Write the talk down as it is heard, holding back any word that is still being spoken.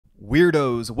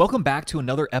Weirdos, welcome back to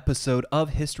another episode of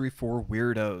History for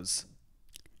Weirdos.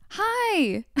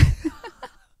 Hi.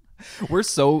 We're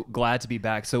so glad to be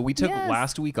back. So we took Yes.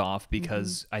 last week off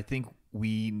because I think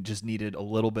we just needed a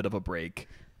little bit of a break.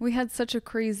 We had such a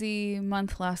crazy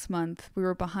month last month. We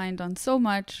were behind on so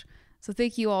much. So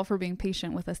thank you all for being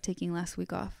patient with us taking last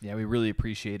week off. Yeah, we really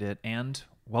appreciate it. And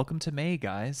welcome to May,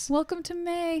 guys. Welcome to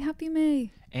May. Happy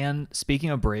May. And speaking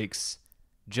of breaks,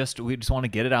 we just want to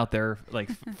get it out there. Like,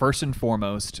 first and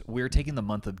foremost, we're taking the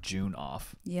month of June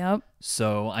off. Yep.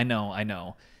 So I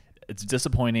know. It's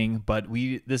disappointing, but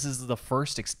this is the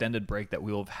first extended break that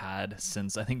we'll have had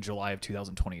since, I think, July of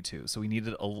 2022. So we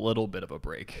needed a little bit of a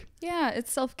break. Yeah,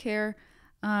 it's self-care.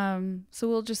 So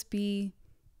we'll just be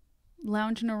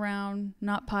lounging around,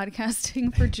 not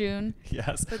podcasting for June.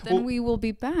 Yes. But then we will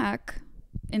be back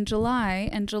in July,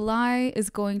 and July is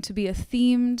going to be a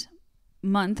themed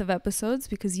month of episodes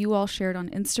because you all shared on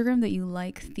Instagram that you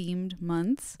like themed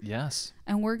months. Yes.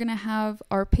 And we're going to have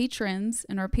our patrons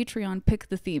and our Patreon pick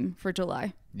the theme for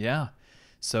July. Yeah.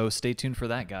 So stay tuned for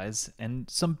that, guys. And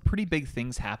some pretty big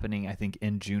things happening, I think,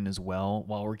 in June as well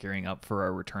while we're gearing up for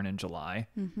our return in July.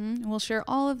 And we'll share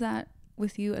all of that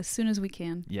with you as soon as we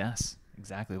can. Yes,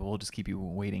 exactly. We'll just keep you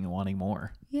waiting and wanting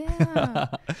more. Yeah.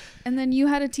 And then you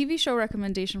had a TV show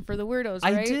recommendation for the weirdos,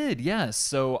 right? I did, yes.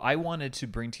 So I wanted to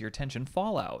bring to your attention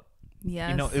Fallout. Yes.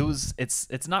 You know,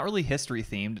 it's not really history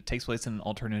themed. It takes place in an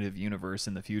alternative universe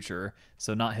in the future,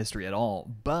 so not history at all,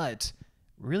 but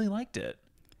really liked it.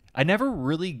 I never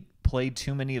really played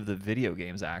too many of the video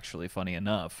games, actually, funny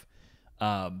enough.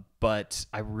 But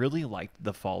I really liked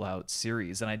the Fallout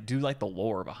series, and I do like the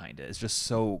lore behind it. It's just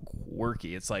so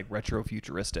quirky. It's like retro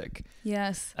futuristic.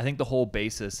 Yes. I think the whole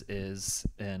basis is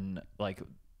in like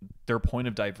their point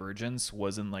of divergence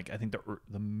was in like I think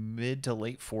the mid to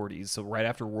late 40s, so right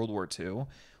after World War II,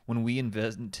 when we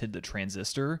invented the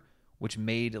transistor, which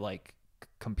made like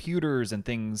computers and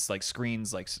things like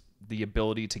screens like the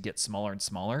ability to get smaller and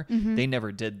smaller. They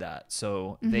never did that,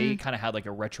 so they kind of had like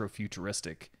a retro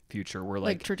futuristic future where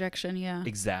like projection, yeah.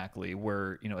 Exactly,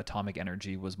 where atomic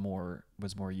energy was more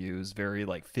used, very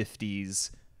like 50s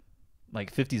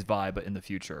vibe, but in the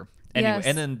future. Anyway, Yes.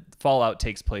 And then Fallout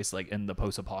takes place like in the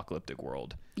post-apocalyptic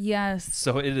world. Yes.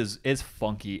 So it's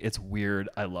funky, it's weird,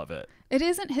 I love it. It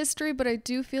isn't history, but I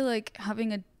do feel like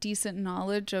having a decent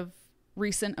knowledge of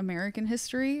recent American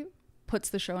history puts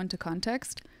the show into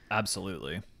context.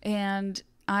 Absolutely. And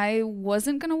I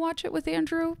wasn't going to watch it with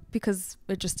Andrew because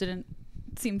it just didn't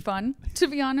seem fun, to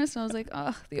be honest. I was like,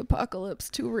 oh, the apocalypse,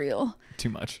 too real. Too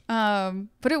much.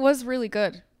 But it was really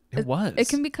good. It was. It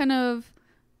can be kind of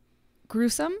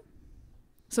gruesome.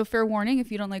 So fair warning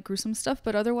if you don't like gruesome stuff,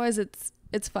 but otherwise it's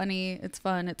funny, it's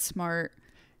fun, it's smart.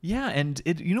 Yeah, and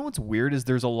what's weird is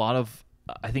there's a lot of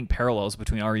I think parallels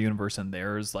between our universe and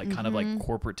theirs, like kind of like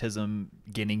corporatism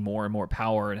gaining more and more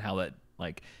power and how that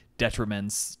like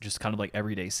detriments just kind of like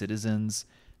everyday citizens.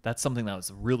 That's something that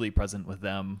was really present with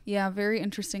them. Yeah, very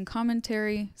interesting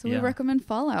commentary. So we Yeah. recommend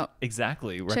Fallout.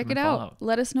 Exactly. Check it out.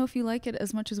 Let us know if you like it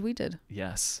as much as we did.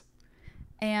 Yes.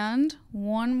 And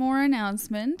one more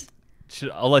announcement.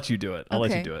 I'll let you do it. I'll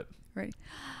let Okay. you do it. Ready?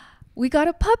 We got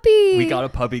a puppy. We got a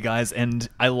puppy, guys, and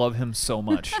I love him so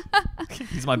much.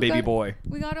 He's my baby boy.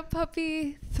 We got a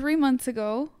puppy 3 months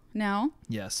ago now.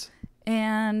 Yes.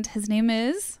 And his name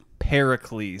is...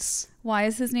 Pericles. Why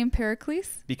is his name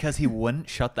Pericles? Because he wouldn't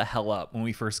shut the hell up when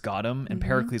we first got him. And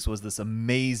Pericles was this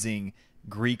amazing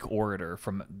Greek orator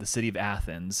from the city of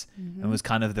Athens and was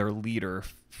kind of their leader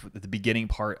at the beginning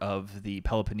part of the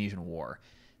Peloponnesian War.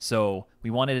 So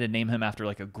we wanted to name him after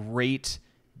like a great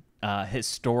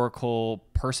historical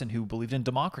person who believed in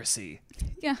democracy.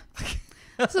 Yeah.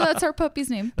 So that's our puppy's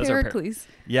name, That's our Pericles.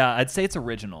 Yeah, I'd say it's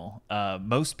original.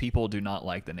 Most people do not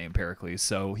like the name Pericles,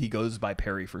 so he goes by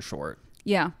Perry for short.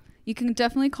 Yeah. You can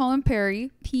definitely call him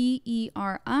Perry,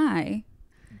 P-E-R-I.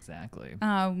 Exactly.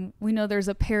 We know there's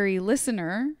a Perry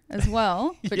listener as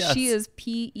well, but Yes. she is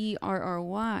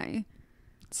P-E-R-R-Y.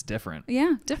 It's different.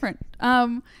 Yeah, different.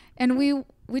 And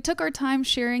we took our time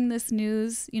sharing this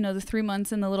news, the 3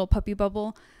 months in the little puppy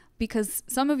bubble, because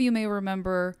some of you may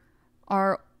remember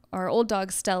our old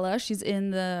dog Stella. She's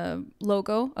in the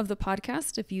logo of the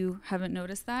podcast, if you haven't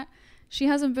noticed that. She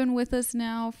hasn't been with us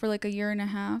now for like a year and a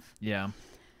half. Yeah.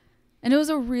 And it was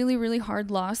a really, really hard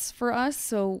loss for us.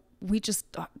 So we just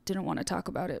didn't want to talk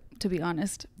about it, to be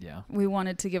honest. Yeah. We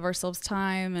wanted to give ourselves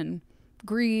time and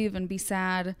grieve and be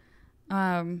sad.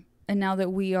 And now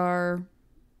that we are,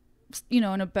 in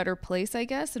a better place, I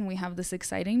guess, and we have this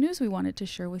exciting news we wanted to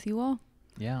share with you all.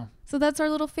 Yeah. So that's our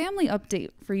little family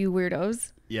update for you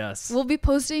weirdos. Yes. We'll be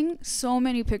posting so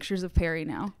many pictures of Perry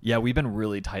now. Yeah, we've been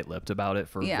really tight-lipped about it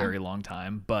for a very long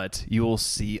time, but you will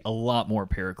see a lot more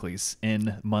Pericles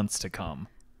in months to come.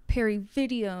 Perry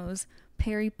videos,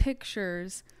 Perry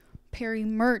pictures, Perry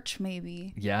merch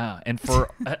maybe. Yeah, and for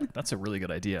that's a really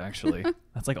good idea, actually.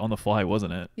 That's like on the fly,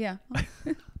 wasn't it? Yeah.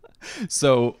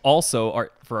 So also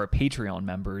for our Patreon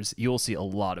members, you'll see a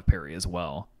lot of Perry as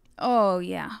well. Oh,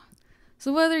 yeah.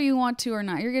 So whether you want to or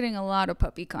not, you're getting a lot of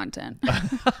puppy content.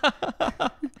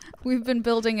 We've been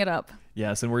building it up.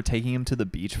 Yes, and we're taking him to the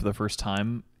beach for the first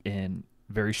time in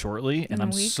very shortly, and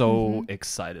I'm so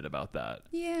excited about that.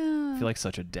 Yeah. I feel like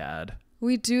such a dad.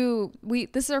 We do.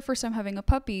 This is our first time having a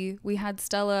puppy. We had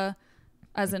Stella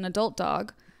as an adult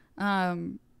dog.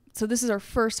 So this is our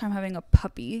first time having a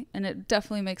puppy, and it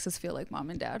definitely makes us feel like mom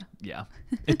and dad. Yeah,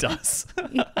 it does.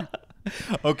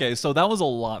 Okay, so that was a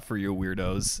lot for you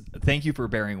weirdos. Thank you for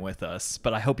bearing with us,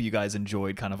 but I hope you guys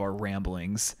enjoyed kind of our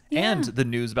ramblings and the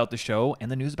news about the show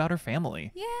and the news about our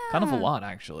family. Yeah. Kind of a lot,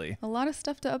 actually. A lot of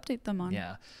stuff to update them on.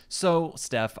 Yeah. So,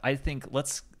 Steph, I think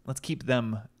let's keep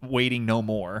them waiting no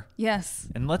more. Yes.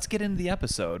 And let's get into the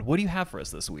episode. What do you have for us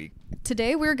this week?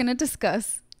 Today we're going to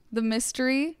discuss the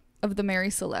mystery of the Mary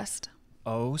Celeste.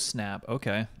 Oh, snap.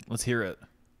 Okay, let's hear it.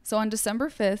 So on December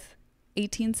 5th,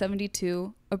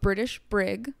 1872, a British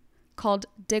brig called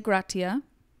De Gratia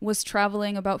was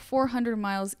traveling about 400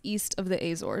 miles east of the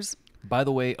Azores. By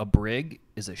the way, a brig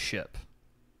is a ship.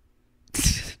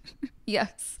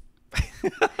 Yes.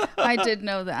 I did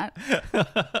know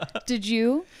that. Did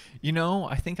you? You know,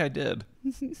 I think I did.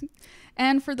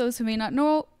 And for those who may not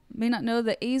know,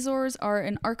 the Azores are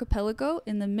an archipelago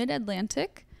in the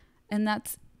mid-Atlantic, and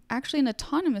that's actually an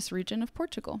autonomous region of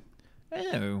Portugal.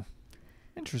 Oh,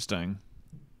 interesting.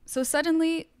 So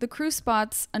suddenly, the crew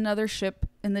spots another ship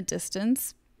in the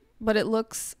distance, but it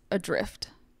looks adrift.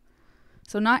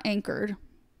 So not anchored,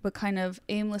 but kind of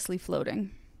aimlessly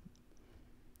floating.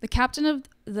 The captain of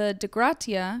the De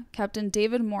Gratia, Captain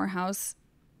David Morehouse,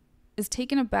 is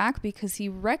taken aback because he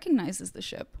recognizes the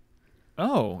ship.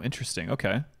 Oh, interesting.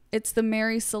 Okay. It's the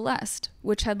Mary Celeste,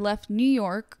 which had left New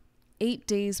York 8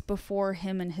 days before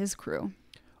him and his crew.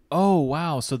 Oh,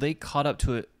 wow. So they caught up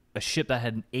to a ship that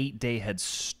had an 8-day head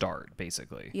start,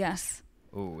 basically. Yes.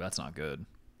 Oh, that's not good.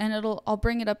 And I'll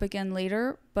bring it up again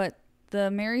later, but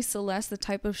the Mary Celeste, the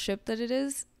type of ship that it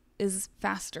is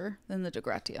faster than the De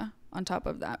Gratia on top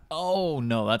of that. Oh,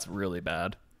 no, that's really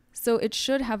bad. So it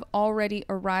should have already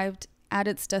arrived at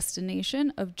its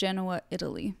destination of Genoa,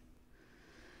 Italy.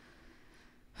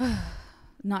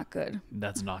 Not good.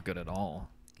 That's not good at all.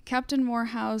 Captain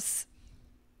Morehouse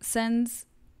sends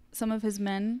some of his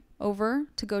men over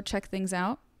to go check things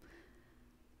out.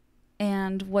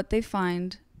 And what they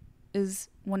find is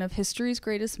one of history's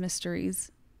greatest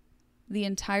mysteries. The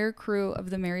entire crew of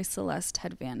the Mary Celeste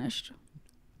had vanished.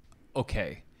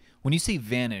 Okay. When you say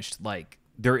vanished, like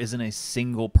there isn't a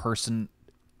single person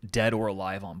dead or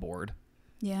alive on board.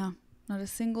 Yeah. Not a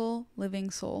single living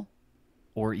soul.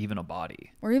 Or even a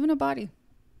body. Or even a body.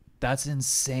 That's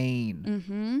insane.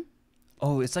 Mm-hmm.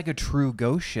 Oh, it's like a true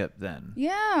ghost ship then.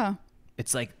 Yeah.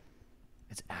 It's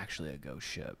actually a ghost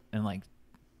ship in like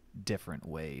different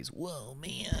ways. Whoa,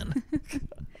 man.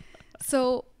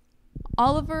 So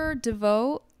Oliver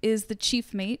DeVoe is the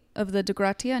chief mate of the De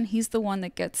Gratia, and he's the one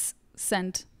that gets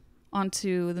sent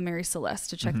onto the Mary Celeste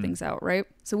to check things out, right?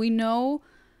 So we know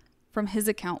from his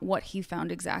account what he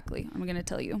found exactly. I'm going to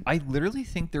tell you. I literally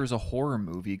think there's a horror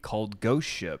movie called Ghost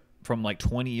Ship from like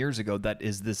 20 years ago that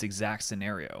is this exact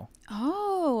scenario.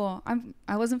 Oh,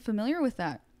 I wasn't familiar with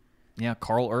that. Yeah,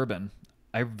 Carl Urban.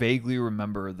 I vaguely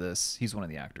remember this. He's one of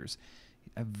the actors.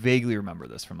 I vaguely remember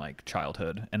this from like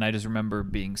childhood, and I just remember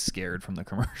being scared from the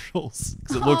commercials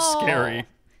because it looked scary.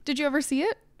 Did you ever see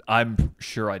it? I'm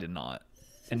sure I did not.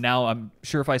 And now I'm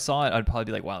sure if I saw it, I'd probably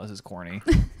be like, wow, this is corny.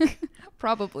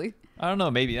 Probably. I don't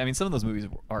know. Maybe. I mean, some of those movies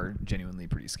are genuinely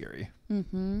pretty scary.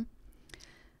 Mm-hmm.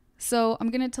 So I'm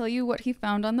going to tell you what he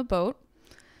found on the boat.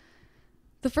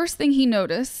 The first thing he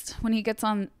noticed when he gets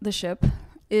on the ship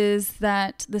is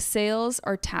that the sails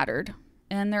are tattered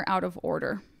and they're out of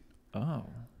order. Oh.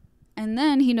 And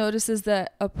then he notices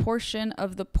that a portion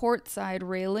of the port side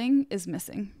railing is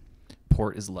missing.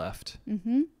 Port is left.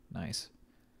 Mm-hmm. Nice.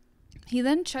 He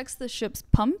then checks the ship's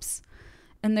pumps,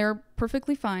 and they're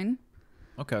perfectly fine.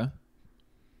 Okay.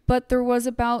 But there was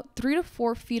about 3 to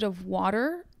 4 feet of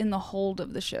water in the hold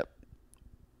of the ship.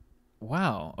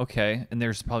 Wow. Okay. And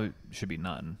there's probably should be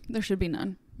none. There should be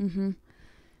none. Mm-hmm.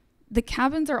 The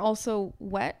cabins are also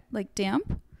wet, like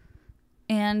damp,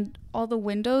 and all the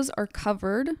windows are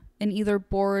covered in either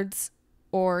boards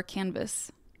or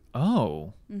canvas.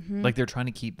 Oh, Mm-hmm. like they're trying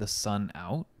to keep the sun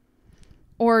out?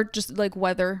 Or just like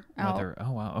weather out. Weather.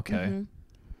 Oh, wow. Okay. Mm-hmm.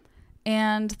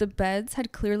 And the beds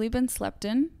had clearly been slept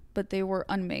in, but they were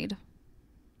unmade.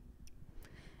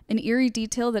 An eerie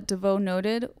detail that DeVoe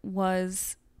noted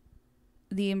was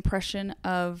the impression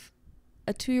of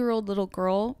a 2-year-old little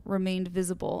girl remained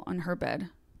visible on her bed.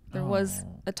 There was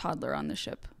a toddler on the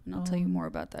ship, and I'll tell you more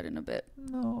about that in a bit.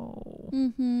 No.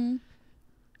 Mm-hmm.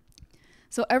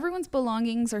 So everyone's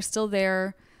belongings are still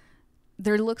there.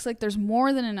 There looks like there's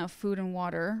more than enough food and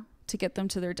water to get them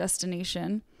to their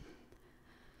destination.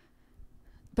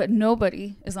 But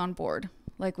nobody is on board,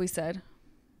 like we said.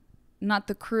 Not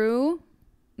the crew,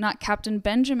 not Captain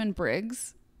Benjamin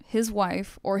Briggs, his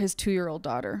wife, or his 2-year-old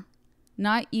daughter.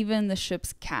 Not even the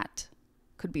ship's cat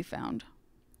could be found.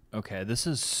 Okay, this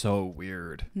is so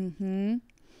weird. Mm-hmm.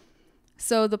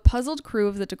 So the puzzled crew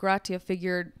of the De Gratia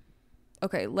figured,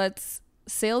 okay, let's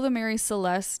sail the Mary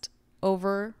Celeste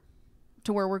over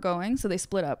to where we're going. So they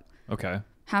split up. Okay.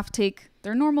 Half take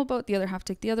their normal boat, the other half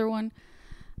take the other one,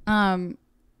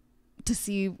 to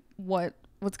see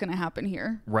what's going to happen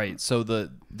here. Right. So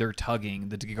they're tugging.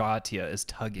 The De Gratia is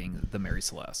tugging the Mary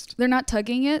Celeste. They're not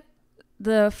tugging it.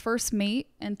 The first mate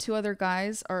and 2 other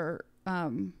guys are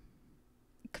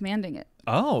commanding it.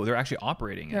 Oh, they're actually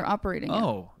operating it. They're operating it.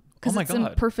 Oh Because my it's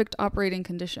God. in perfect operating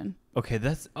condition. Okay, I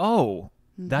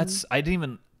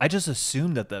just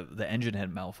assumed that the engine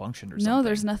had malfunctioned or something. No,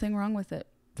 there's nothing wrong with it.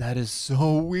 That is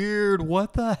so weird.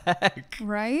 What the heck?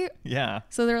 Right? Yeah.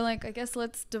 So they're like, I guess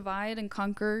let's divide and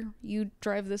conquer. You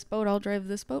drive this boat, I'll drive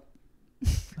this boat.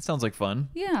 That sounds like fun.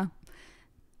 Yeah.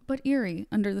 But eerie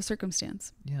under the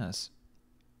circumstance. Yes.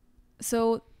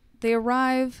 So they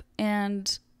arrive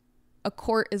and a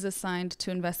court is assigned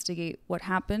to investigate what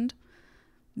happened.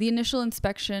 The initial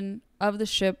inspection of the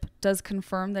ship does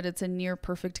confirm that it's in near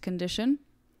perfect condition.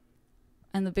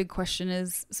 And the big question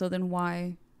is, so then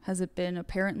why has it been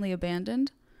apparently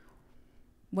abandoned?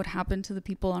 What happened to the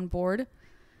people on board?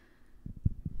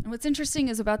 And what's interesting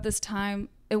is about this time,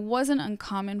 it wasn't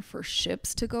uncommon for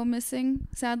ships to go missing,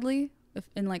 sadly, if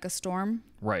in like a storm.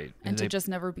 Right. And to just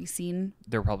never be seen.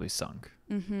 They're probably sunk.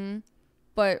 Mm-hmm.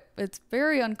 But it's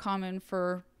very uncommon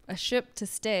for a ship to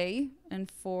stay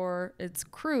and for its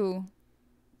crew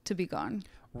to be gone.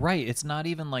 Right. It's not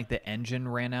even like the engine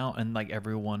ran out and like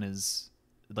everyone is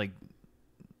like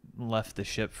left the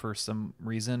ship for some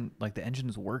reason. Like the engine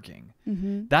is working.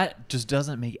 Mm-hmm. That just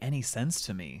doesn't make any sense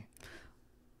to me.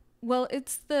 Well,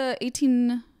 it's the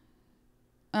 1800s.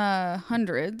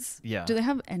 Yeah. Do they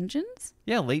have engines?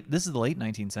 Yeah. This is the late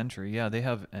 19th century. Yeah. They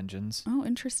have engines. Oh,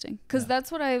 interesting. Because that's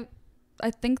what I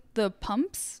think the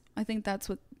pumps, I think that's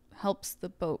what helps the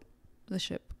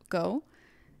ship go.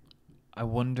 I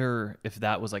wonder if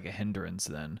that was like a hindrance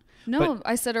then. No, But,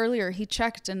 I said earlier he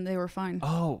checked and they were fine.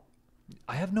 oh,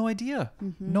 I have no idea.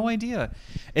 Mm-hmm. No idea.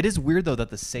 It is weird though that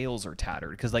the sails are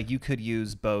tattered because like you could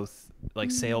use both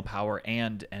like sail power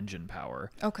and engine power.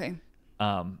 Okay.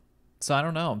 So I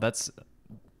don't know. That's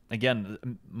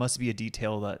again must be a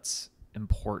detail that's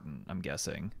important. I'm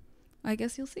guessing. I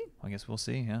guess you'll see. I guess we'll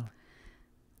see. Yeah.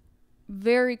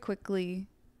 Very quickly,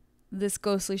 this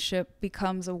ghostly ship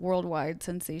becomes a worldwide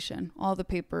sensation. All the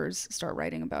papers start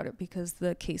writing about it because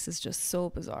the case is just so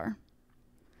bizarre.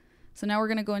 So now we're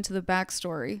going to go into the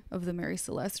backstory of the Mary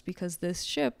Celeste because this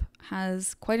ship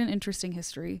has quite an interesting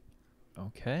history.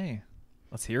 Okay.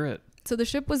 Let's hear it. So the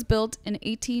ship was built in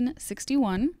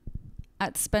 1861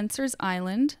 at Spencer's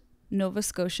Island, Nova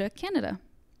Scotia, Canada.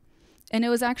 And it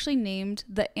was actually named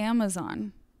the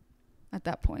Amazon at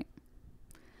that point.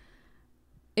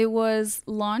 It was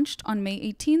launched on May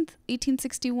 18th,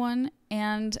 1861,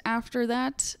 and after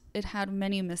that, it had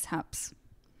many mishaps.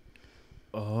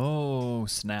 Oh,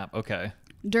 snap. Okay.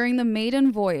 During the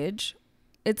maiden voyage,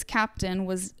 its captain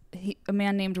was a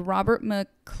man named Robert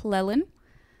McClellan.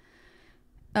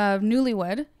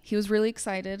 Newlywed, he was really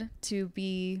excited to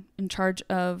be in charge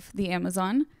of the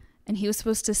Amazon, and he was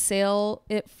supposed to sail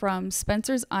it from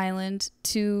Spencer's Island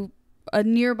to a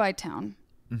nearby town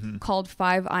called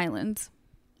Five Islands.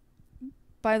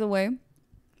 By the way,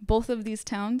 both of these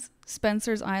towns,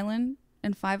 Spencer's Island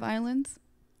and Five Islands,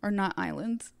 are not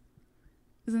islands.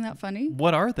 Isn't that funny?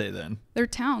 What are they then? They're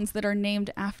towns that are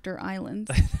named after islands.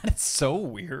 That's so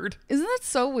weird. Isn't that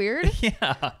so weird?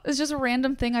 Yeah. It's just a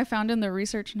random thing I found in the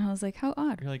research, and I was like, how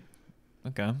odd. You're like,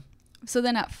 okay. So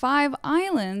then at Five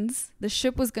Islands, the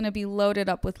ship was going to be loaded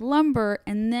up with lumber,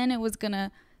 and then it was going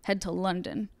to head to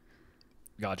London.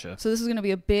 Gotcha. So this was going to be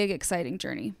a big, exciting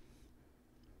journey.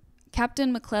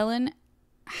 Captain McClellan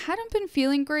hadn't been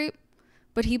feeling great,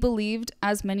 but he believed,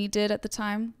 as many did at the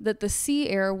time, that the sea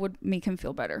air would make him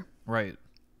feel better. Right.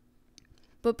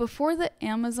 But before the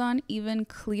Amazon even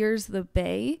clears the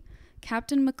bay,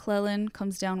 Captain McClellan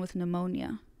comes down with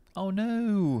pneumonia. Oh,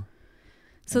 no.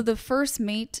 So the first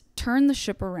mate turned the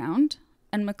ship around,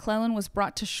 and McClellan was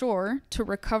brought to shore to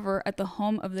recover at the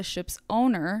home of the ship's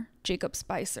owner, Jacob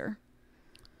Spicer.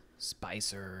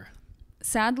 Spicer.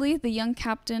 Sadly, the young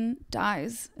captain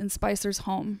dies in Spicer's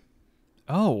home.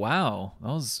 Oh, wow. That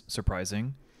was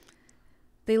surprising.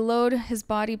 They load his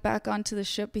body back onto the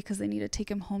ship because they need to take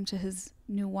him home to his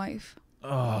new wife.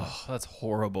 Oh, that's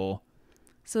horrible.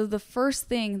 So the first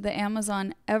thing the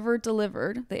Amazon ever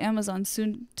delivered, the Amazon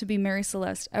soon to be Mary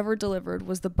Celeste ever delivered,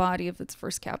 was the body of its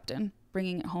first captain,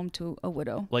 bringing it home to a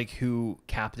widow. Like who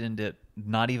captained it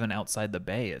not even outside the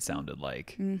bay, it sounded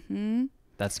like. Mm-hmm.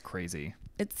 That's crazy.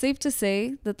 It's safe to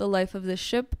say that the life of this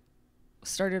ship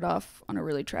started off on a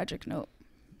really tragic note.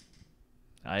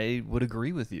 I would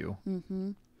agree with you.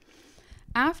 Mm-hmm.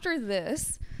 After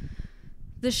this,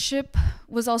 the ship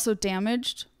was also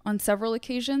damaged on several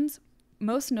occasions,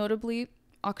 most notably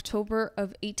October of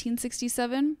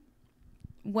 1867,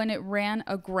 when it ran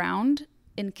aground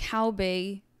in Cow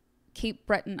Bay, Cape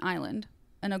Breton Island.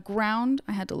 And aground,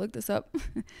 I had to look this up,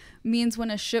 means when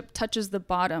a ship touches the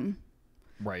bottom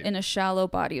in a shallow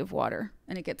body of water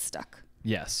and it gets stuck.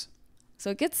 Yes. So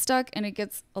it gets stuck and it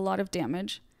gets a lot of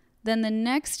damage. Then the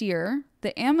next year,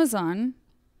 the Amazon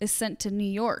is sent to New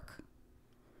York.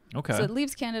 Okay. So it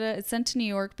leaves Canada. It's sent to New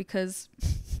York because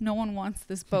no one wants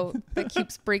this boat that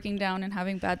keeps breaking down and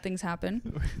having bad things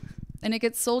happen. And it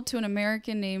gets sold to an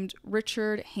American named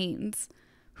Richard Haynes,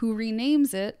 who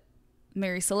renames it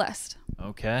Mary Celeste.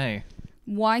 Okay.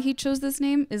 Why he chose this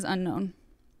name is unknown.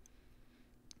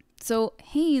 So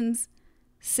Haynes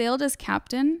sailed as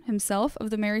captain himself of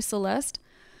the Mary Celeste,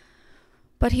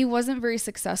 but he wasn't very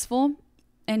successful,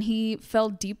 and he fell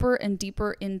deeper and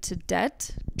deeper into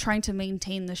debt trying to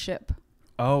maintain the ship.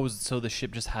 Oh, so the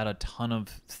ship just had a ton of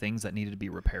things that needed to be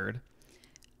repaired?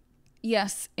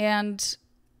 Yes, and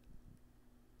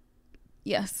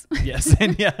yes. Yes,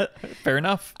 and yeah, fair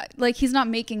enough. Like, he's not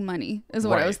making money is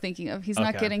what I Right. was thinking of. He's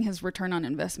not Okay. getting his return on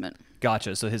investment.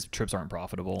 Gotcha. So his trips aren't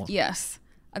profitable. Yes,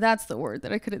 that's the word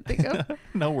that I couldn't think of.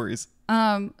 No worries.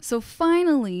 So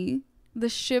finally, the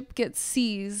ship gets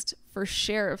seized for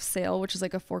sheriff's sale, which is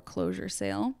like a foreclosure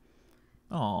sale,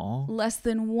 Oh. less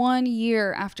than 1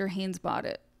 year after Haynes bought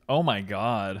it. Oh my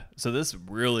God. So this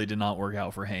really did not work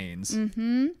out for Haynes.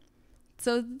 Mm-hmm.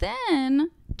 So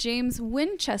then James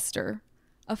Winchester,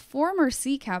 a former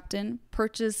sea captain,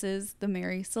 purchases the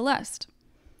Mary Celeste.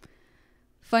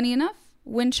 Funny enough,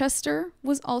 Winchester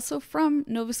was also from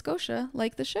Nova Scotia,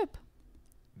 like the ship.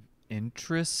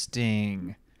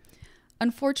 Interesting.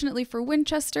 Unfortunately for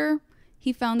Winchester,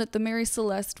 he found that the Mary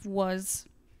Celeste was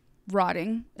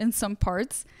rotting in some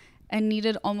parts and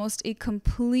needed almost a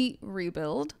complete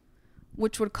rebuild,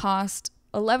 which would cost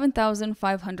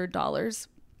 $11,500.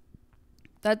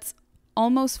 That's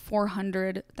almost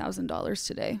 $400,000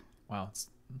 today. Wow.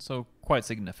 So quite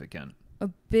significant. A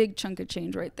big chunk of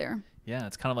change right there. Yeah,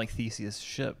 it's kind of like Theseus'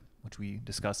 ship, which we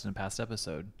discussed in a past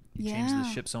episode. You change the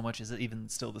ship so much, is it even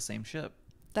still the same ship?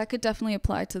 That could definitely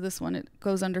apply to this one. It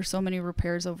goes under so many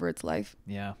repairs over its life.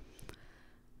 Yeah.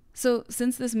 So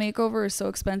since this makeover is so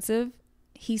expensive,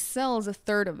 he sells a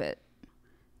third of it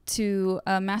to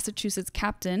a Massachusetts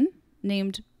captain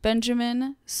named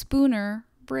Benjamin Spooner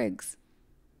Briggs.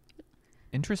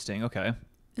 Interesting. Okay.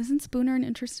 Isn't Spooner an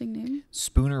interesting name?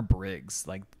 Spooner Briggs.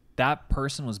 Like, that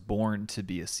person was born to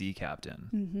be a sea captain.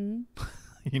 Mm-hmm.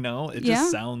 You know, it just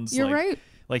sounds You're right.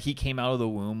 Like he came out of the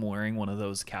womb wearing one of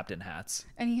those captain hats.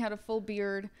 And he had a full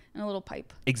beard and a little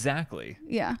pipe. Exactly.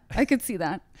 Yeah, I could see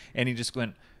that. And he just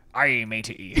went, "Aye,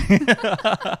 matey."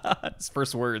 His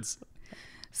first words.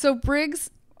 So Briggs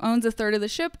owns a third of the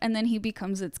ship, and then he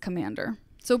becomes its commander.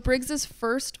 So Briggs's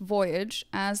first voyage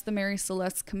as the Mary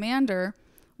Celeste's commander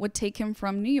would take him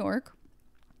from New York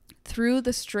through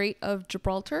the Strait of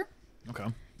Gibraltar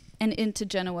and into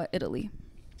Genoa, Italy.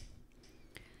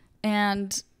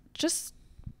 And just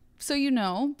so you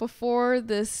know, before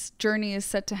this journey is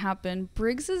set to happen,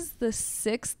 Briggs is the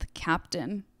 6th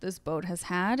captain this boat has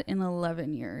had in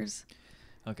 11 years.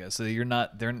 Okay, so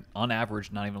they're on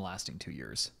average not even lasting 2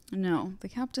 years. No, the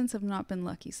captains have not been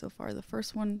lucky so far. The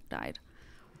first one died.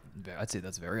 I'd say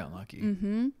that's very unlucky.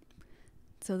 Mm-hmm.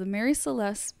 So the Mary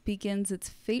Celeste begins its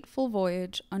fateful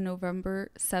voyage on November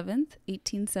 7th,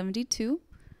 1872,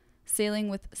 sailing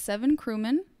with 7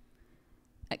 crewmen,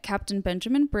 at Captain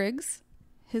Benjamin Briggs,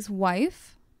 his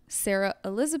wife, Sarah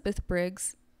Elizabeth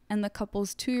Briggs, and the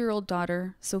couple's 2-year-old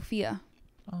daughter, Sophia.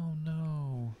 Oh,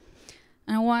 no.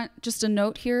 And I want just a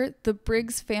note here. The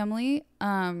Briggs family,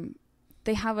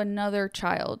 they have another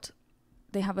child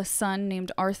they have a son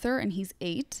named Arthur, and he's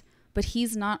 8, but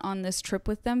he's not on this trip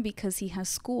with them because he has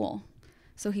school.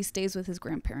 So he stays with his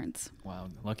grandparents. Wow,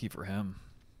 lucky for him.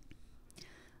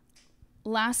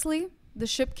 Lastly, the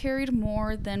ship carried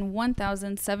more than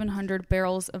 1,700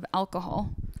 barrels of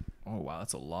alcohol. Oh, wow,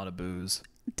 that's a lot of booze.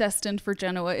 Destined for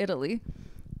Genoa, Italy.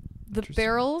 The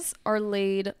barrels are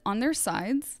laid on their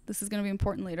sides. This is going to be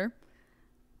important later.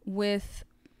 With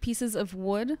pieces of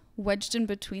wood wedged in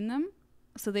between them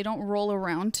so they don't roll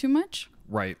around too much.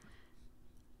 Right.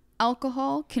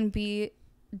 Alcohol can be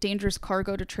dangerous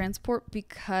cargo to transport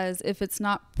because if it's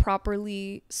not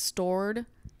properly stored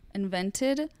and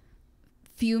vented,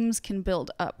 fumes can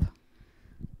build up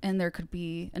and there could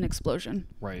be an explosion.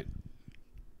 Right.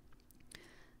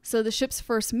 So the ship's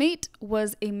first mate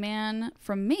was a man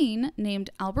from Maine named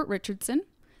Albert Richardson,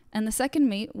 and the second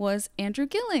mate was Andrew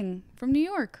Gilling from New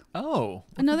York. Oh,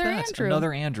 another Andrew.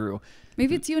 Another Andrew.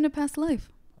 Maybe it's you in a past life.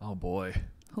 Oh boy.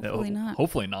 Hopefully not.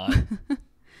 Hopefully not.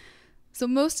 So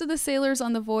most of the sailors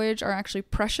on the voyage are actually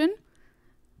Prussian,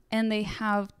 and they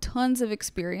have tons of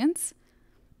experience.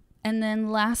 And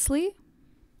then lastly,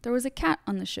 there was a cat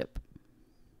on the ship.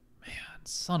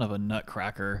 Son of a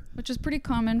nutcracker. Which is pretty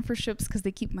common for ships because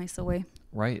they keep mice away.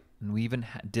 Right. And we even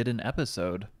did an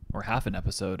episode or half an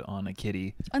episode on a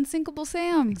kitty. Unsinkable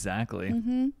Sam. Exactly.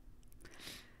 Mm-hmm.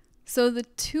 So the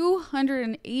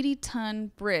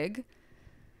 280-ton brig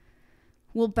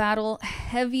will battle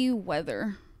heavy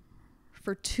weather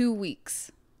for 2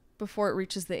 weeks before it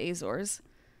reaches the Azores.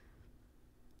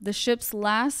 The ship's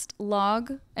last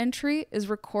log entry is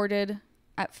recorded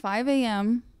at 5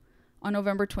 a.m. on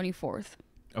November 24th.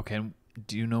 Okay. And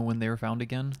do you know when they were found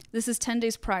again? This is 10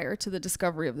 days prior to the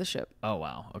discovery of the ship. Oh,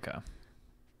 wow. Okay.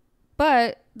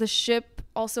 But the ship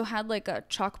also had like a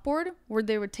chalkboard where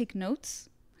they would take notes.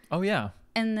 Oh, yeah.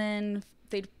 And then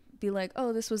they'd be like,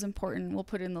 oh, this was important. We'll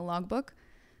put it in the logbook.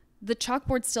 The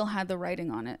chalkboard still had the writing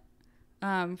on it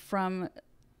from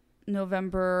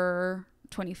November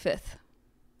 25th.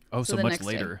 Oh, so much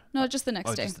later. Day. No, just the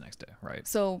next day. Just the next day. Right.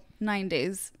 So 9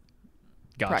 days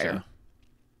prior.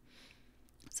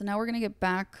 So now we're going to get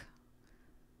back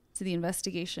to the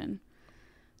investigation.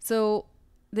 So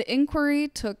the inquiry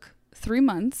took 3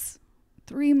 months.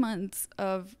 3 months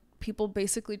of people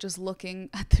basically just looking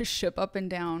at the ship up and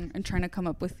down and trying to come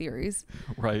up with theories.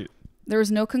 Right. There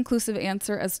was no conclusive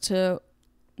answer as to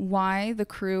why the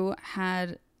crew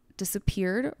had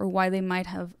disappeared or why they might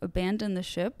have abandoned the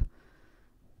ship.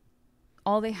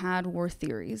 All they had were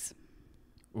theories.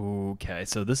 Okay,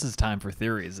 so this is time for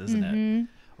theories, isn't it?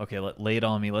 Okay, lay it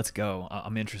on me. Let's go.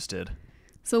 I'm interested.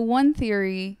 So one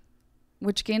theory,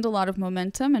 which gained a lot of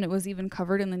momentum, and it was even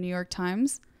covered in the New York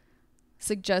Times,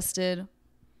 suggested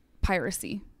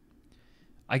piracy.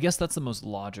 I guess that's the most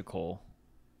logical,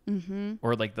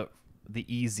 or like the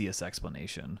easiest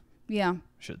explanation. Yeah,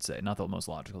 should say, not the most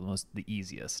logical, the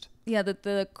easiest. Yeah, that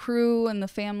the crew and the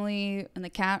family and the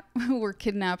cat were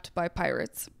kidnapped by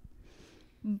pirates.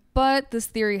 But this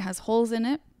theory has holes in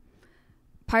it.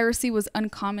 Piracy was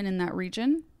uncommon in that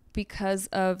region because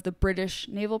of the British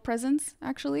naval presence,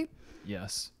 actually.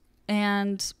 Yes.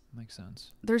 And makes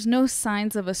sense. There's no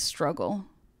signs of a struggle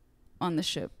on the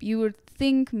ship. You would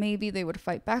think maybe they would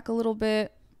fight back a little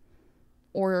bit,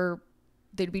 or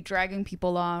they'd be dragging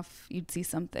people off. You'd see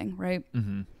something, right?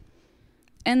 Mm-hmm.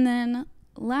 And then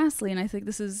lastly, and I think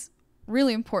this is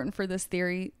really important for this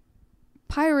theory,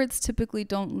 pirates typically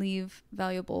don't leave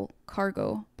valuable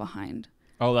cargo behind.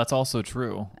 Oh, that's also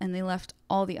true. And they left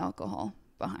all the alcohol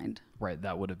behind. Right.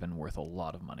 That would have been worth a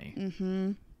lot of money.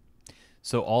 Mm-hmm.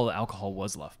 So all the alcohol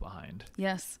was left behind.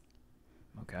 Yes.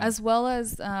 Okay. As well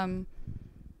as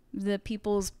the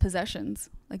people's possessions,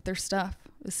 like their stuff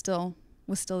was still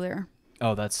there.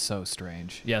 Oh, that's so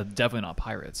strange. Yeah, definitely not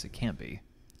pirates. It can't be.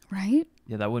 Right?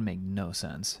 Yeah, that would make no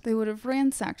sense. They would have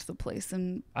ransacked the place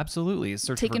and absolutely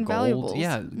searching taken for gold. Valuables.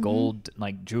 Yeah, gold,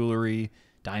 like jewelry,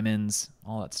 diamonds,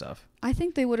 all that stuff. I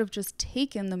think they would have just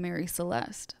taken the Mary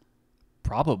Celeste.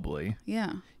 Probably.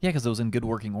 Yeah. Yeah, because it was in good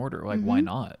working order. Like, why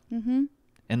not? Mm-hmm.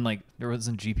 And like, there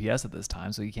wasn't GPS at this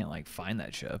time, so you can't like find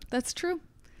that ship. That's true.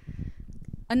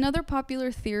 Another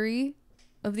popular theory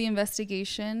of the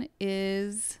investigation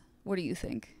is, what do you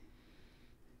think?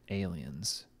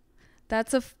 Aliens.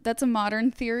 That's a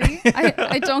modern theory.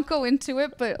 I don't go into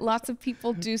it, but lots of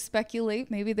people do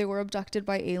speculate maybe they were abducted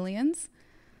by aliens.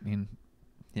 I mean,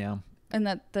 yeah. And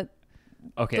that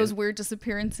okay, those weird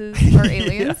disappearances are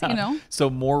aliens, yeah. You know? So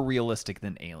more realistic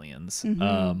than aliens.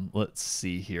 Mm-hmm. Let's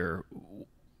see here.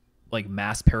 Like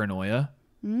mass paranoia.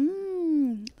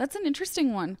 That's an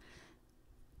interesting one.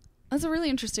 That's a really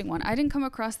interesting one. I didn't come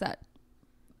across that.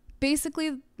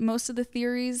 Basically, most of the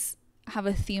theories have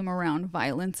a theme around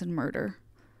violence and murder.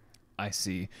 I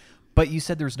see. But you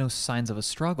said there's no signs of a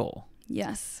struggle.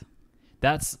 Yes.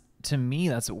 To me,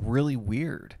 that's really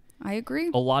weird. I agree.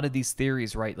 A lot of these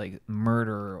theories, right, like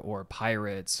murder or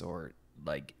pirates or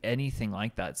like anything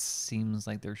like that, seems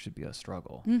like there should be a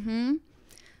struggle. Mm-hmm.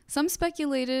 Some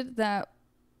speculated that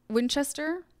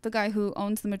Winchester, the guy who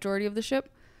owns the majority of the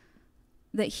ship,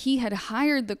 that he had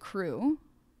hired the crew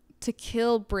to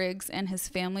kill Briggs and his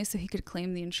family so he could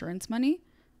claim the insurance money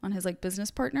on his like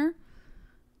business partner.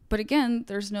 But again,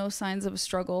 there's no signs of a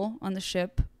struggle on the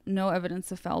ship, no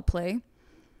evidence of foul play.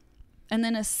 And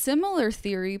then a similar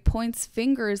theory points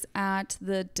fingers at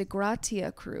the De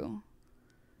Gratia crew,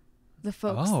 the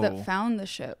folks that found the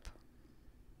ship.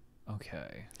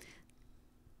 Okay.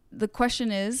 The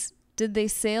question is, did they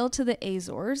sail to the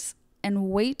Azores and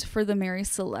wait for the Mary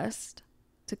Celeste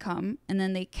to come, and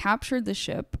then they captured the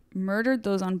ship, murdered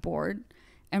those on board,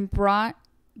 and brought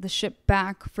the ship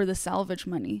back for the salvage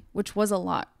money, which was a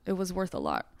lot. It was worth a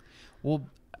lot. Well,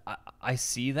 I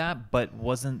see that, but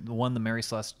wasn't the Mary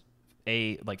Celeste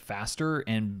A, like faster,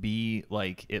 and B,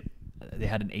 like they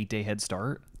had an 8-day head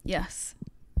start? Yes,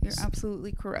 you're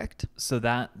absolutely correct. So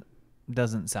that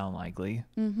doesn't sound likely.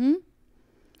 Mm-hmm.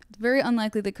 It's very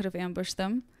unlikely they could have ambushed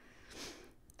them.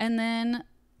 And then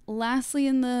lastly,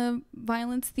 in the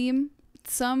violence theme,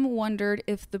 some wondered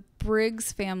if the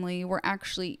Briggs family were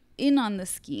actually in on the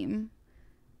scheme.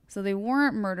 So they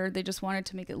weren't murdered. They just wanted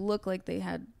to make it look like they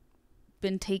had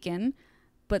been taken.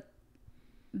 But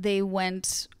they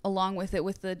went along with it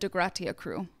with the De Gratia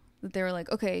crew. That they were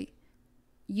like, okay,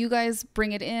 you guys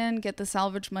bring it in, get the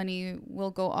salvage money,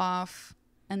 we'll go off,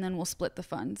 and then we'll split the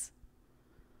funds.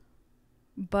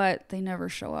 But they never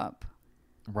show up.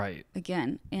 Right.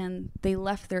 Again, and they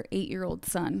left their 8-year-old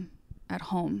son at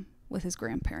home with his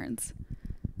grandparents.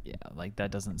 Yeah, like that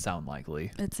doesn't sound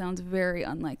likely. It sounds very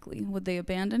unlikely. Would they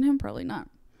abandon him? Probably not.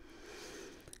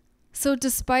 So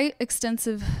despite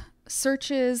extensive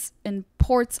searches in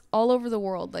ports all over the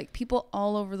world, like people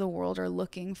all over the world are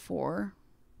looking for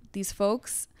these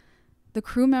folks, the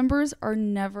crew members are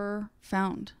never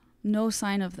found. No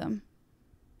sign of them.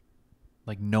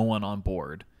 Like no one on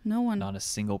board. No one. Not a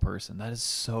single person. That is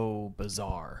so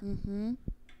bizarre. Mm-hmm.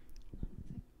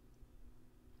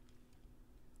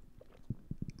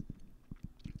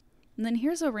 And then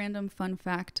here's a random fun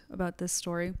fact about this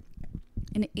story.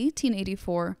 In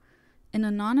 1884, an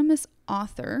anonymous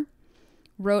author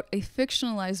wrote a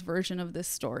fictionalized version of this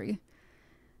story.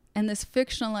 And this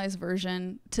fictionalized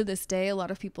version, to this day, a lot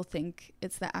of people think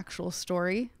it's the actual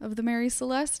story of the Mary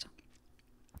Celeste.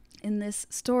 In this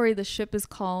story, the ship is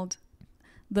called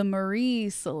the Mary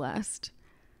Celeste.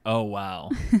 Oh,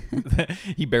 wow.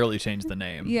 He barely changed the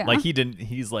name. Yeah. Like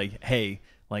he's like, hey,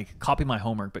 like copy my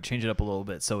homework, but change it up a little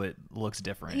bit so it looks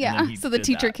different. Yeah, And then so the did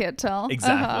teacher that. can't tell.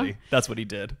 Exactly. That's what he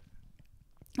did.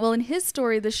 Well, in his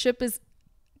story, the ship is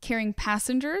carrying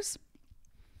passengers.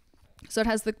 So it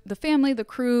has the family, the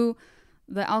crew,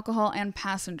 the alcohol, and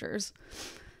passengers.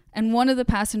 And one of the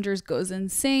passengers goes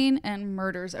insane and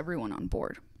murders everyone on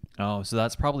board. Oh, so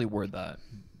that's probably where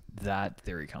that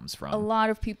theory comes from. A lot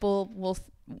of people will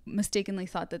mistakenly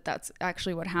thought that that's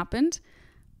actually what happened.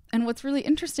 And what's really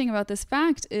interesting about this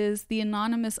fact is the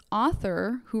anonymous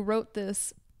author who wrote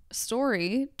this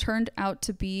story turned out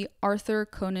to be Arthur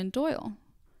Conan Doyle.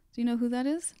 Do you know who that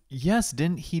is? Yes,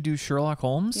 didn't he do Sherlock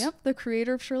Holmes? Yep, the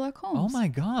creator of Sherlock Holmes. Oh my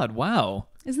God, wow.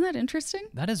 Isn't that interesting?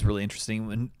 That is really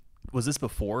interesting. And was this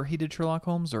before he did Sherlock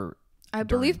Holmes or I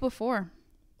believe before.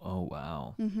 Oh,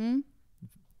 wow. Mm-hmm.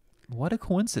 What a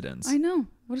coincidence. I know.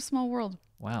 What a small world.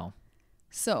 Wow.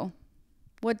 So,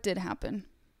 what did happen?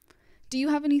 Do you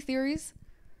have any theories?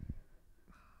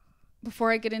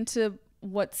 Before I get into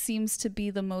what seems to be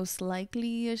the most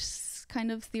likely-ish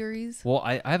kind of theories. Well,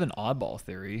 I have an oddball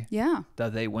theory. Yeah.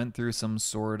 That they went through some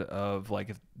sort of,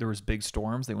 like, if there was big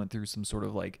storms, they went through some sort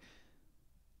of, like,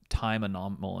 time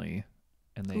anomaly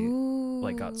and they,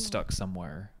 like, got stuck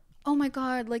somewhere. Oh my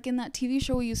God, like in that TV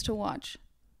show we used to watch.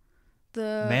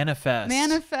 The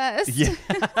Manifest. Yeah.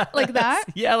 Like that?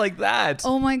 Yeah, like that.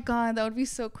 Oh my God, that would be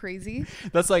so crazy.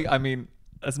 That's like, I mean,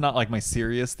 that's not like my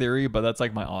serious theory, but that's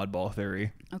like my oddball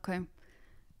theory. Okay.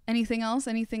 Anything else?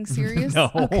 Anything serious? No.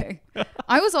 Okay.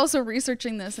 I was also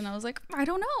researching this and I was like, I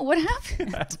don't know. What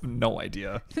happened? I have no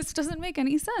idea. This doesn't make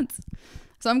any sense.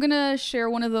 So I'm going to share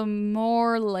one of the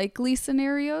more likely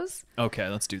scenarios. Okay,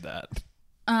 let's do that.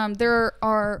 There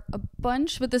are a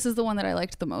bunch, but this is the one that I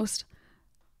liked the most.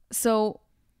 So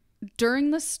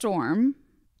during the storm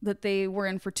that they were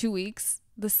in for 2 weeks,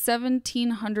 the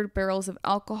 1,700 barrels of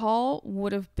alcohol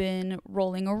would have been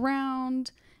rolling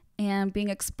around and being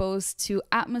exposed to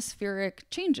atmospheric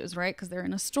changes, right? Because they're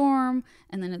in a storm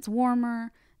and then it's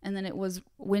warmer and then it was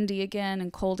windy again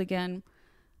and cold again.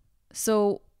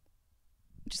 So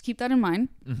just keep that in mind.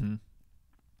 Mm-hmm.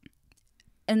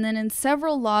 And then in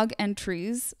several log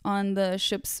entries on the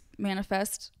ship's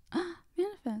manifest,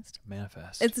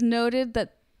 it's noted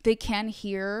that they can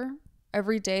hear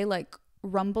every day like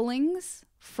rumblings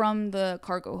from the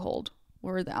cargo hold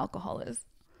where the alcohol is.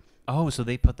 Oh, so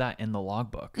they put that in the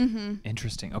logbook. Mm-hmm.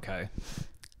 Interesting. Okay.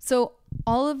 So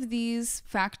all of these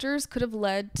factors could have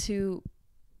led to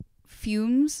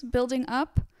fumes building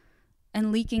up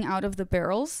and leaking out of the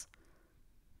barrels.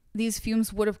 These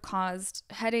fumes would have caused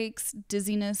headaches,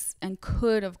 dizziness, and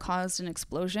could have caused an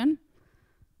explosion.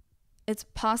 It's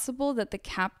possible that the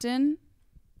captain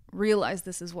realized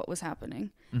this is what was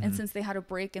happening. Mm-hmm. And since they had a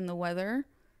break in the weather,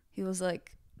 he was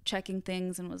like checking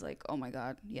things and was like, oh my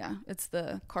God, yeah, it's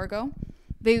the cargo.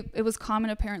 It was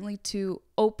common apparently to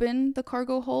open the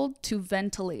cargo hold to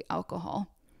ventilate alcohol.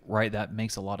 Right. That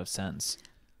makes a lot of sense.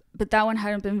 But that one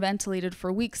hadn't been ventilated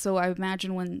for weeks. So I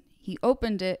imagine when he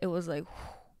opened it, it was like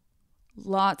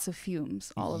lots of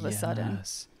fumes all of a sudden.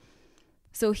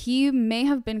 So he may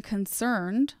have been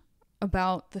concerned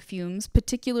about the fumes,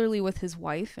 particularly with his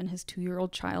wife and his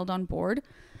 2-year-old child on board.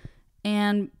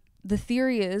 And the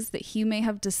theory is that he may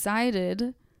have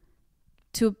decided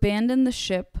to abandon the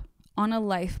ship on a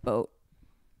lifeboat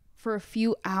for a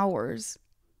few hours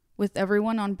with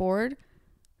everyone on board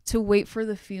to wait for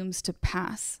the fumes to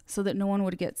pass so that no one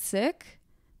would get sick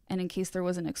and in case there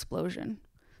was an explosion.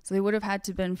 So they would have had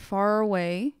to been far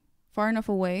enough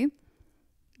away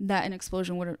that an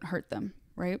explosion wouldn't hurt them,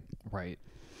 right? Right.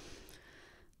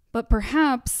 But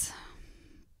perhaps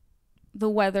the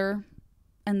weather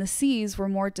and the seas were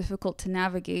more difficult to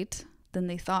navigate than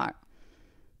they thought.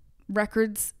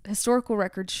 Historical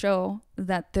records show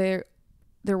that there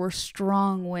were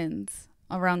strong winds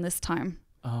around this time.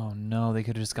 Oh no, they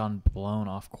could have just gone blown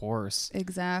off course.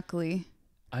 Exactly.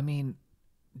 I mean,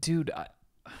 dude,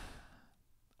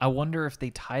 I wonder if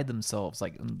they tied themselves,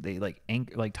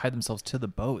 tied themselves to the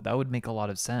boat. That would make a lot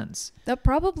of sense. That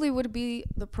probably would be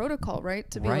the protocol, right?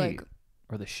 To be like,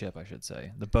 or the ship, I should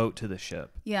say, the boat to the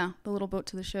ship. Yeah, the little boat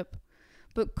to the ship.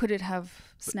 But could it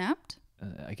have snapped?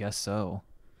 I guess so.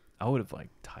 I would have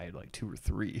tied 2 or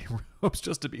 3 ropes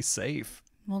just to be safe.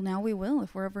 Well, now we will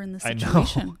if we're ever in this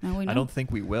situation. I know. Now we know. I don't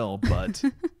think we will, but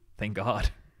thank God.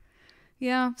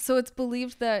 Yeah, so it's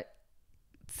believed that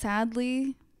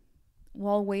sadly,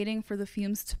 while waiting for the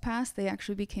fumes to pass, they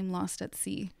actually became lost at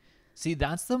sea. See,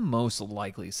 that's the most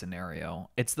likely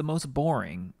scenario. It's the most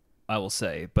boring, I will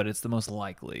say, but it's the most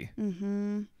likely.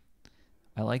 Mm-hmm.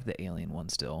 I like the alien one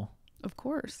still. Of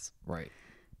course. Right.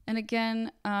 And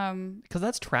again, because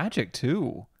that's tragic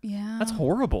too. Yeah. That's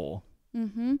horrible.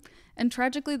 Mm-hmm. And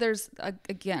tragically, there's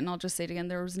again, I'll just say it again.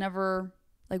 There was never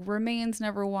remains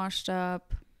never washed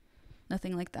up,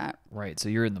 nothing like that. Right. So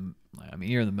you're in the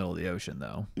middle of the ocean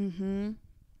though. Mm-hmm.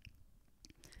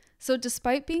 So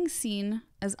despite being seen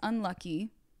as unlucky,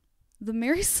 the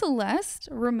Mary Celeste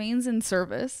remains in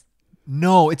service.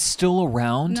 No, it's still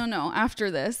around. No.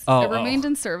 After this, it remained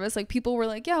in service. Like people were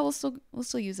like, yeah, we'll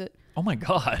still use it. Oh my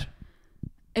God.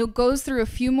 It goes through a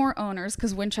few more owners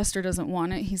because Winchester doesn't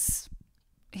want it.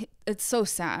 It's so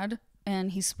sad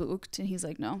and he's spooked and he's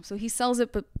like, no. So he sells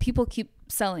it, but people keep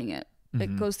selling it. Mm-hmm.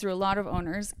 It goes through a lot of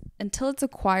owners until it's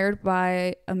acquired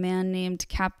by a man named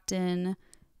Captain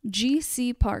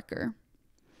G.C. Parker.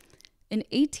 In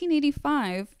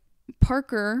 1885,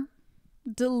 Parker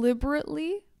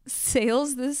deliberately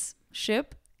sails this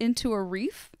ship into a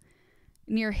reef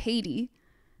near Haiti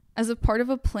as a part of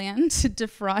a plan to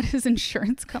defraud his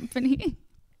insurance company.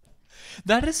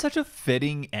 That is such a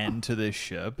fitting end to this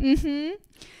ship. Mm-hmm.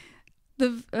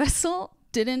 The vessel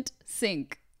didn't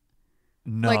sink.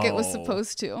 No. Like it was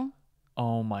supposed to.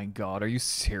 Oh my God, are you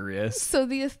serious? So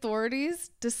the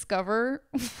authorities discover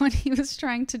what he was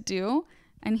trying to do,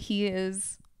 and he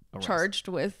is charged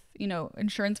with,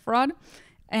 insurance fraud.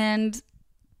 And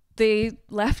they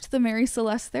left the Mary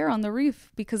Celeste there on the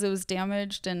reef because it was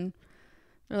damaged, and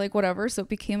they're like, whatever. So it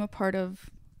became a part of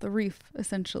the reef,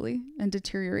 essentially, and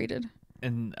deteriorated.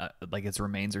 And its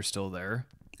remains are still there?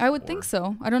 I would think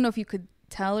so. I don't know if you could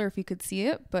tell or if you could see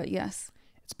it, but yes.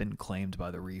 It's been claimed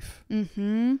by the reef.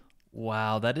 Mm-hmm.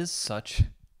 Wow, that is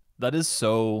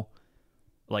so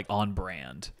on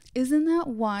brand. Isn't that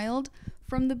wild?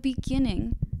 From the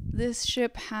beginning, this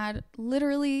ship had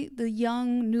literally the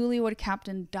young newlywed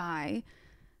captain die.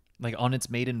 On its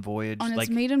maiden voyage.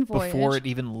 Before it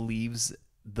even leaves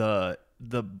the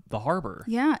harbor.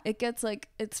 Yeah, it gets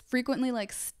it's frequently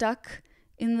stuck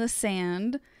in the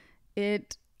sand.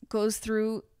 It goes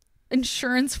through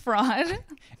insurance fraud.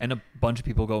 And a bunch of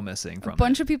people go missing from it. A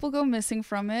bunch of people go missing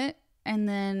from it. And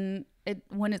then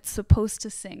when it's supposed to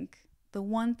sink, the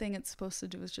one thing it's supposed to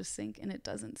do is just sink, and it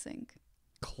doesn't sink.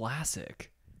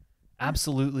 Classic.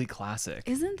 Absolutely classic.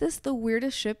 Isn't this the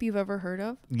weirdest ship you've ever heard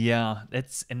of? Yeah,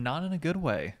 and not in a good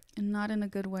way. And not in a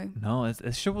good way. No,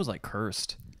 this ship was like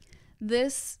cursed.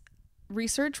 This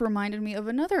research reminded me of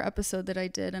another episode that I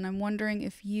did, and I'm wondering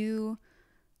if you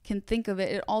can think of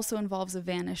it. It also involves a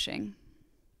vanishing.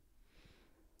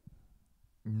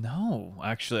 No,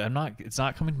 actually, it's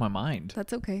not coming to my mind.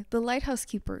 That's okay. The Lighthouse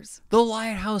Keepers. The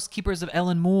Lighthouse Keepers of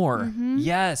Ellen Moore. Mm-hmm.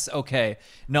 Yes. Okay.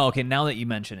 No. Okay. Now that you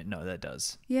mention it, no, that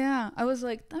does. Yeah. I was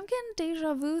like, I'm getting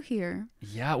deja vu here.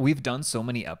 Yeah. We've done so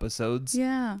many episodes.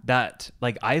 Yeah. That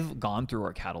like I've gone through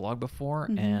our catalog before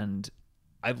and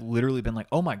I've literally been like,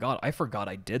 oh my God, I forgot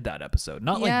I did that episode.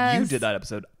 Not like you did that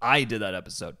episode. I did that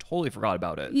episode. Totally forgot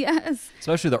about it. Yes.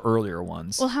 Especially the earlier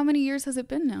ones. Well, how many years has it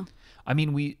been now? I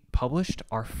mean, we published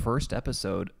our first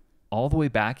episode all the way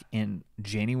back in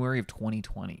January of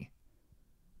 2020.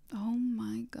 Oh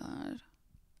my God.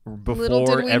 Before Little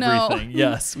did we everything. know.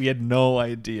 Yes, we had no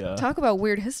idea. Talk about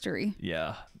weird history.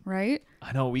 Yeah. Right?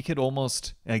 I know. We could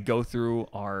almost go through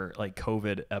our like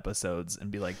COVID episodes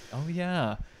and be like, oh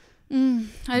yeah.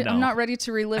 I'm not ready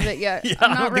to relive it yet. Yeah,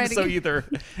 I'm not I don't ready. think so either.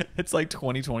 It's like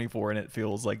 2024 and it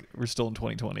feels like we're still in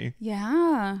 2020.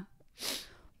 Yeah.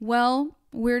 Well,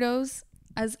 weirdos,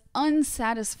 as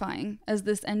unsatisfying as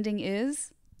this ending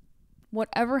is,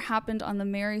 whatever happened on the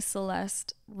Mary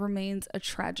Celeste remains a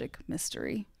tragic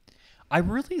mystery. I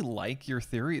really like your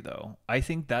theory, though. I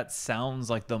think that sounds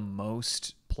like the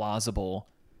most plausible,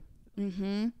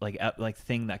 like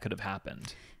thing that could have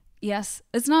happened. Yes,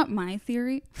 it's not my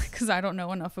theory because I don't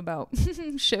know enough about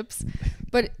ships,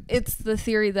 but it's the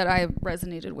theory that I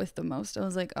resonated with the most. I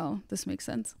was like, oh, this makes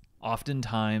sense.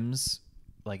 Oftentimes,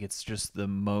 like it's just the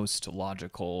most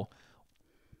logical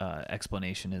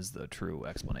explanation is the true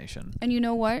explanation. And you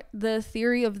know what? The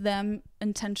theory of them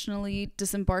intentionally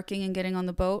disembarking and getting on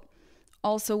the boat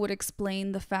also would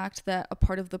explain the fact that a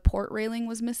part of the port railing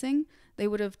was missing. They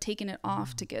would have taken it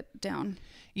off to get down.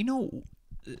 You know,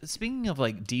 speaking of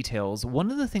like details,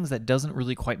 one of the things that doesn't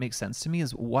really quite make sense to me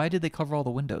is why did they cover all the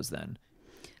windows then?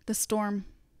 The storm.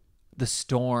 The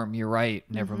storm. You're right.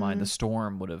 Never mind. The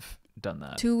storm would have done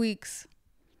that. 2 weeks.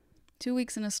 2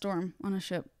 weeks in a storm on a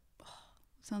ship. Oh,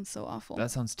 sounds so awful.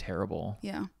 That sounds terrible.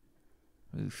 Yeah.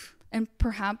 Oof. And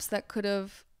perhaps that could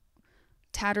have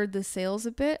tattered the sails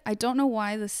a bit. I don't know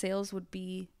why the sails would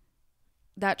be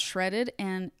that shredded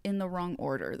and in the wrong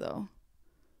order, though.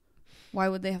 Why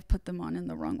would they have put them on in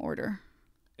the wrong order?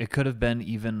 It could have been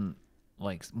even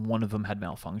like one of them had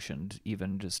malfunctioned,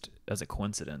 even just as a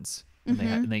coincidence.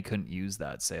 And they couldn't use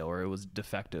that sail, or it was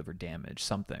defective or damaged,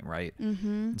 something, right?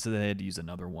 And so they had to use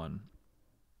another one.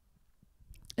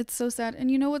 It's so sad.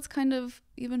 And you know what's kind of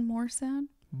even more sad?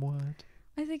 What?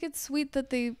 I think it's sweet that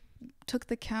they took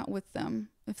the cat with them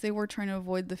if they were trying to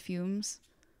avoid the fumes.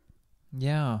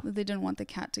 Yeah. That they didn't want the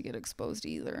cat to get exposed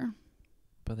either.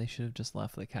 But they should have just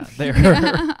left the cat there.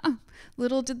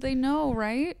 Little did they know,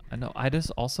 right? I know. I just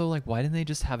also like, why didn't they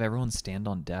just have everyone stand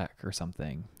on deck or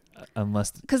something?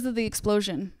 Unless because of the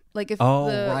explosion, like if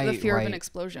the fear of an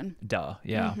explosion. Duh.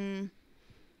 Yeah.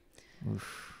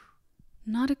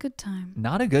 Not a good time.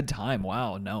 Not a good time.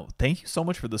 Wow. No. Thank you so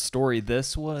much for the story.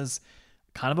 This was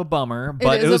kind of a bummer,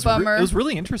 but it was it was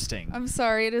really interesting. I'm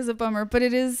sorry, it is a bummer, but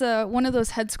it is one of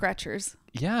those head scratchers.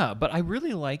 Yeah, but I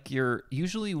really like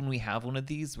usually when we have one of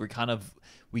these,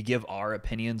 we give our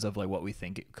opinions of like what we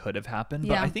think it could have happened.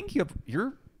 But I think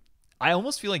I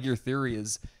almost feel like your theory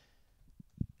is,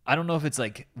 I don't know if it's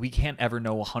like, we can't ever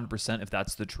know 100% if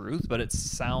that's the truth, but it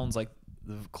sounds like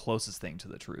the closest thing to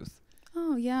the truth.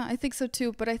 Oh yeah, I think so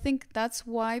too. But I think that's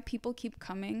why people keep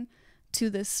coming to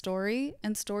this story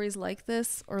and stories like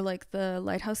this, or like the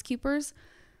Lighthouse Keepers,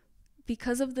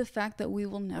 because of the fact that we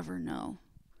will never know.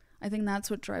 I think that's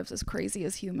what drives us crazy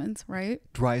as humans, right?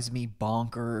 Drives me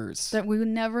bonkers. That we would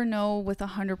never know with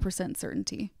 100%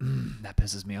 certainty. That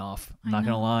pisses me off. I'm not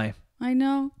going to lie. I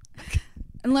know.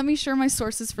 And let me share my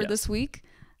sources for this week.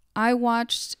 I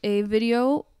watched a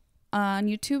video on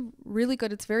YouTube, really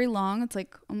good. It's very long. It's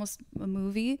like almost a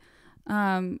movie,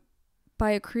 by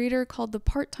a creator called The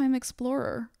Part-Time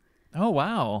Explorer. Oh,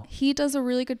 wow. He does a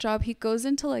really good job. He goes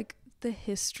into like the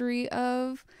history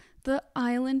of the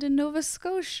island in Nova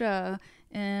Scotia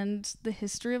and the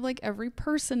history of like every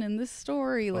person in this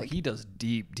story. Like he does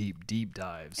deep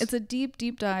dives. It's a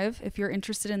deep dive if you're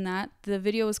interested in that. The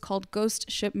video is called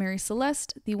Ghost Ship Mary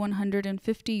Celeste, the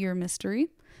 150-year mystery.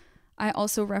 I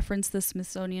also reference the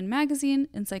Smithsonian Magazine,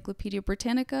 Encyclopedia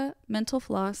Britannica, Mental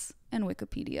Floss, and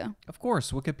Wikipedia. Of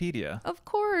course, Wikipedia. Of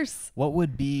course. What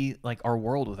would be like our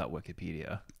world without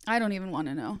Wikipedia? I don't even want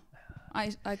to know.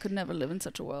 I could never live in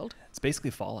such a world. It's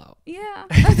basically Fallout. Yeah,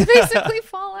 that's basically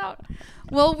Fallout.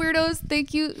 Well, weirdos,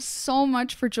 thank you so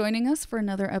much for joining us for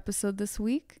another episode this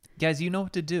week. Guys, you know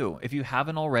what to do. If you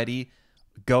haven't already,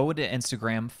 go to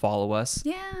Instagram, follow us.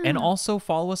 Yeah. And also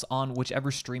follow us on whichever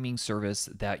streaming service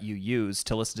that you use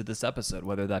to listen to this episode,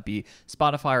 whether that be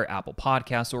Spotify or Apple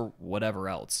Podcasts or whatever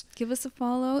else. Give us a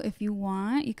follow if you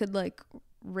want. You could like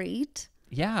rate.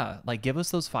 Yeah, like give us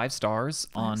those 5 stars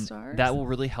on stars. that will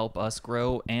really help us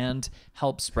grow and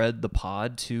help spread the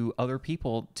pod to other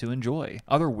people to enjoy.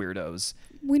 Other weirdos.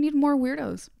 We need more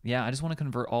weirdos. Yeah, I just want to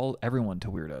convert everyone to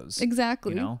weirdos.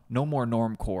 Exactly. You know, no more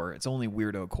norm core. It's only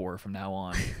weirdo core from now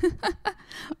on.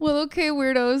 Well, okay,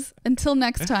 weirdos. Until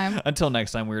next time. Until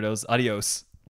next time, weirdos. Adios.